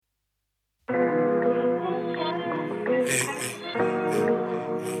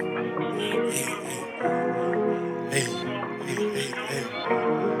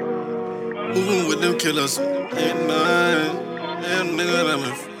killers on the late night. Damn nigga, let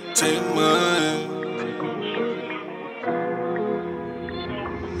me take mine.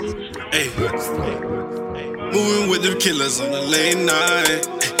 Hey, moving with them killers on the late night.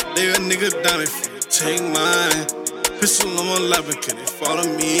 Lay a nigga down if you take mine. Pistol on my lap, can they follow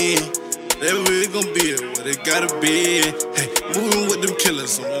me? They really gon' be it, what it gotta be. Hey, moving with them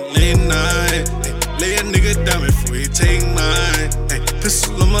killers on the late night. Hey, lay a nigga down before he take mine. Hey,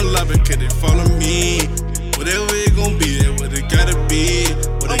 pistol on my lap, can they follow me? Whatever it gon' be, that what it gotta be.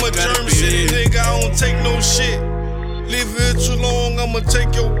 What I'm a Germ city nigga, I don't take no shit. Live here too long, I'ma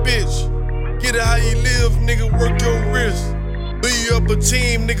take your bitch. Get it how you live, nigga, work your wrist. Build up a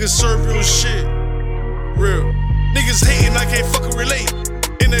team, nigga, serve your shit. Real. Niggas hating, I can't fucking relate.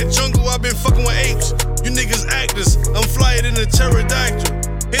 In that jungle, I been fucking with apes. You niggas actors, I'm flying in a pterodactyl.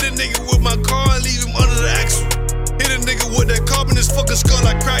 Hit a nigga with my car and leave him under the axle. Hit a nigga with that carb in his fucking skull,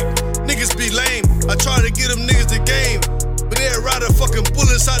 I crack. Niggas be lame, I try to get them niggas the game. But they'll ride a fucking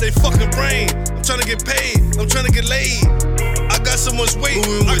bullet inside they fucking brain. I'm trying to get paid, I'm trying to get laid. I got so much weight,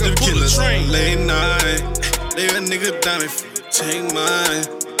 moving I can pull the train. Late night, lay a nigga down if you take mine.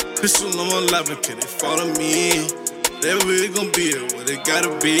 Pistol on my lap, can they follow me? They really gon' be it, what it gotta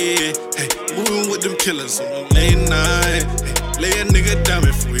be. Hey, moving with them killers on the late night. Hey, lay a nigga down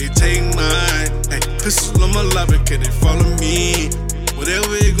before he take mine. Hey, pistol on my lap, can they follow me?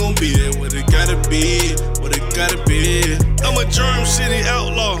 Whatever it gon' be, that what it gotta be, what it gotta be. I'm a Germ City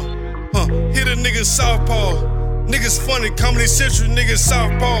outlaw, hit a nigga southpaw. Niggas funny, Comedy Central, niggas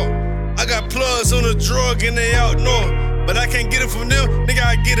southpaw. I got plugs on the drug and they out north, but I can't get it from them, nigga,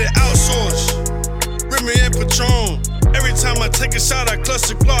 I get it outsourced. Remy and Patron, every time I take a shot, I clutch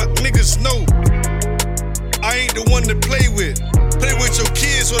the Glock, niggas know. I ain't the one to play with. Play with your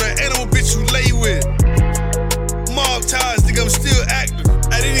kids or that animal bitch you lay with. Mob ties, nigga, I'm still active.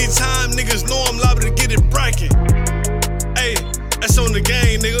 At any time, niggas know I'm liable to get it bracket. Hey, that's on the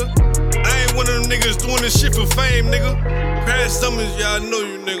game, nigga. I ain't one of them niggas doing this shit for fame, nigga. Crash stomachs, yeah, I know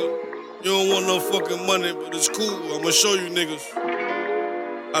you, nigga. You don't want no fucking money, but it's cool, I'ma show you niggas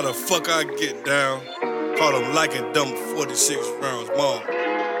how the fuck I get down. Call them like and dumb 46 rounds, mom.